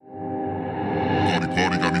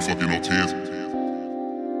fucking no tears.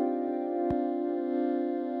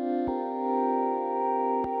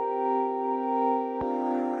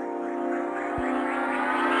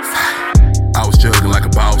 I was jugging like a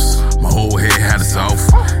boss, my whole head had us off.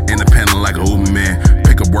 Independent like a Uber man,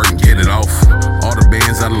 pick up work and get it off. All the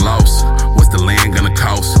bands I done lost, what's the land gonna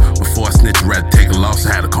cost? Before I snitch, rather take a loss.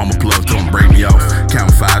 I had to call my plug, told him break me off.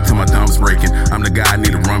 Counting 5 till my thumbs breaking. I'm the guy, I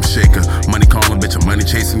need a rum shaker. Money calling, bitch, I'm money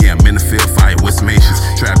chasing. Yeah, I'm in the field, fire with some Asians.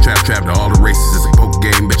 Trap to all the races. It's a poker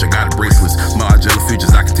game, bitch, I got the bracelets. Margiela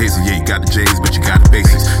futures, I can taste it. Yeah, you got the J's, but you got the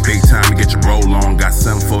basics. Big time to get your roll on. Got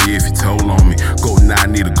something for you if you told on me. Golden eye,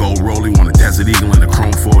 need a gold rollie. Want a Desert Eagle and a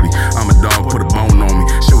Chrome 40. I'm a dog, put a bone on me.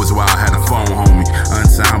 Shit was wild, had a phone, homie.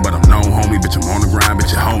 Unsigned, but I'm known, homie. Bitch, I'm on the grind,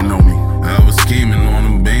 bitch, your hoe know me. I was scheming on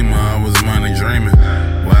them beamer, I was money dreaming.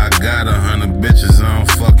 Well, I got 100 bitches, I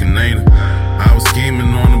don't fucking need her. I was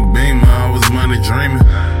scheming on them beamer, I was money dreaming.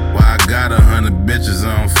 Well, I got 100 bitches,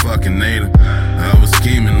 I don't fucking need her. I was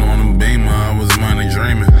scheming on them beamer, I was money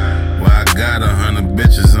dreaming. Well, I got 100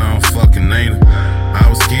 bitches, I don't fucking need her. I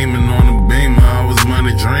was scheming on them beamer, I was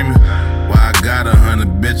money dreaming. Well, I got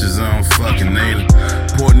 100 bitches, I don't fucking need her.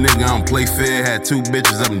 Poor nigga, I don't play fair. Had 2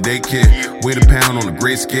 bitches up in daycare. Weighed a pound on a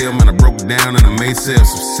great scale. Man, I broke it down and I made sales.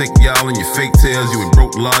 Some sick y'all and your fake tails. You ain't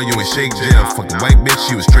broke law, you ain't shake jail. Fuck the white bitch,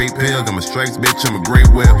 she was straight pale. Got my stripes, bitch, I'm a great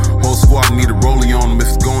whale. Whole squad need a rollie on them.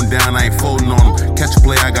 If it's going down, I ain't folding on them. Catch a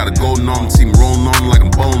play, I got a golden on them. See me rolling on them like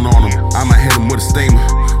I'm bowling on them. I might hit them with a statement.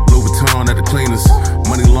 Louis Vuitton at the cleaners.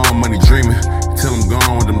 Money long, money dreaming. Till I'm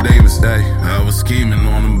gone with them Davis, day. I was scheming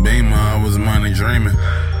on them beamer, I was money dreaming.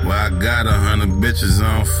 Well, I got 100 bitches,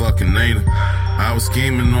 I don't fucking need her. I was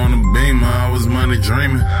scheming on them beamer, I was money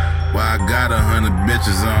dreaming. Well, I got 100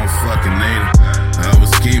 bitches, I don't fucking need her. I was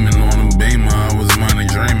scheming on them beamer, I was money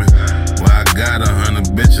dreaming. Well, I got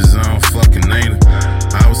 100 bitches, I don't fucking need her.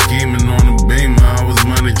 I was